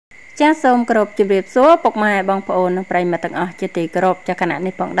ចាសសូមគោរពជម្រាបសួរពុកម៉ែបងប្អូននិងប្រិយមិត្តទាំងអស់ជាទីគោរពចាគណៈ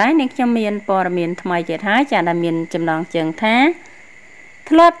នេះផងដែរនាងខ្ញុំមានព័ត៌មានថ្មីទៀតហើយចាដែលមានចំណងជើងថា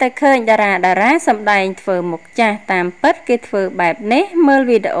ធ្លាប់តែឃើញតារាសម្ដែងធ្វើមុខចាស់តាមពិតគេធ្វើបែបនេះមើល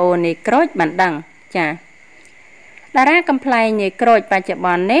វីដេអូនេះក្រូចបានដឹងចាតារាកំ pl ែងនេះក្រូចបច្ចុប្ប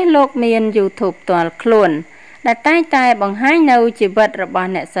ន្ននេះលោកមាន YouTube ផ្ទាល់ខ្លួនដែលតែបង្ហាញនៅជីវិតរបស់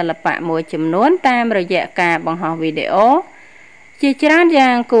អ្នកសិល្បៈមួយចំនួនតាមរយៈការបង្ហោះវីដេអូជាច្រើនយ៉ា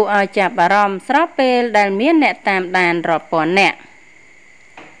ងគួរឲ្យចាប់អារម្មណ៍ស្របពេលដែលមានអ្នកតាមដានរាប់ពាន់នាក់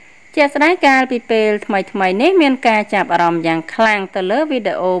ជាស្ដែងកាលពីពេលថ្មីនេះមានការចាប់អារម្មណ៍យ៉ាងខ្លាំងទៅលើវី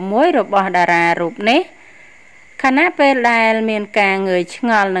ដេអូមួយរបស់តារារូបនេះខណៈពេលដែលមានការងើយឆ្ង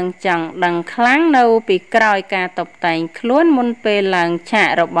ល់និងចង់ដឹងខ្លាំងនៅពីក្រោយការតុបតែងខ្លួនមុនពេលឡើងឆាក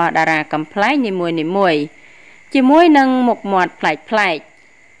របស់តារាកំ pl ែងនីមួយជាមួយនឹងមុខមាត់ប្លែក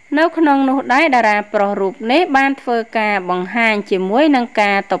នៅក្នុងនោះដែរតារាប្រុសរូបនេះបានធ្វើការបង្ហាញជាមួយនឹង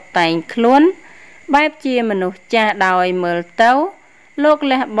ការតុបតែងខ្លួនបែបជាមនុស្សចាស់ដោយមើលទៅលោក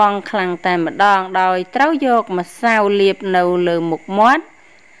លះបង់ខ្លាំងតែម្ដងដោយត្រូវយកម្សៅលាបនៅលើមុខមាត់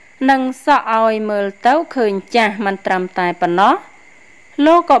និងសក់ឲ្យមើលទៅឃើញចាស់មិនត្រឹមតែប៉ុណ្ណោះ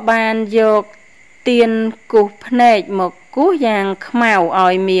លោកក៏បានយកទៀនគូសភ្នែកមកគូសយ៉ាងខ្មៅឲ្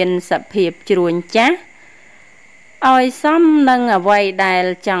យមានសភាពជ្រួញចាស់ឲ្យសមនឹងអ្វីដែល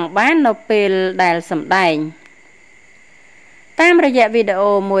ចង់បាននៅពេលដែលសម្ដែងតាមរយៈវីដេ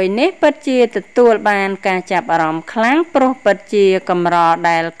អូមួយនេះពិតជាទទួលបានការចាប់អារម្មណ៍ខ្លាំងព្រោះពិតជាកម្រ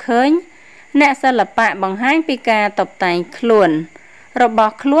ដែលឃើញអ្នកសិល្បៈបង្ហាញពីការតុបតែងខ្លួនរប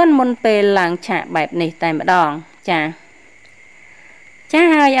ស់ខ្លួនមុនពេលឡើងឆាកបែបនេះតែម្ដងចា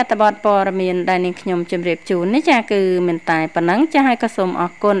ហើយអត្ថបទព័ត៌មានដែលនាងខ្ញុំជម្រាបជូននេះចាគឺមានតែប៉ុណ្ណឹងចាហើយក៏សូមអ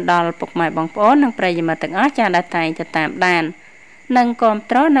រគុណដល់ពុកម៉ែបងប្អូននិងប្រិយមិត្តទាំងអស់ចាដែលតែងតែតាមដាននិងគាំ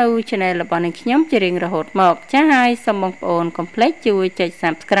ទ្រនៅ Channel របស់នាងខ្ញុំជារៀងរហូតមកចាហើយសូមបងប្អូនកុំភ្លេចជួយចុច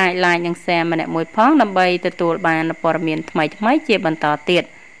Subscribe Like និង Share ម្នាក់មួយផងដើម្បីទទួលបានព័ត៌មានថ្មីៗជាបន្តទៀត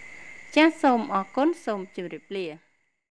ចាសូមអរគុណសូមជម្រាបលា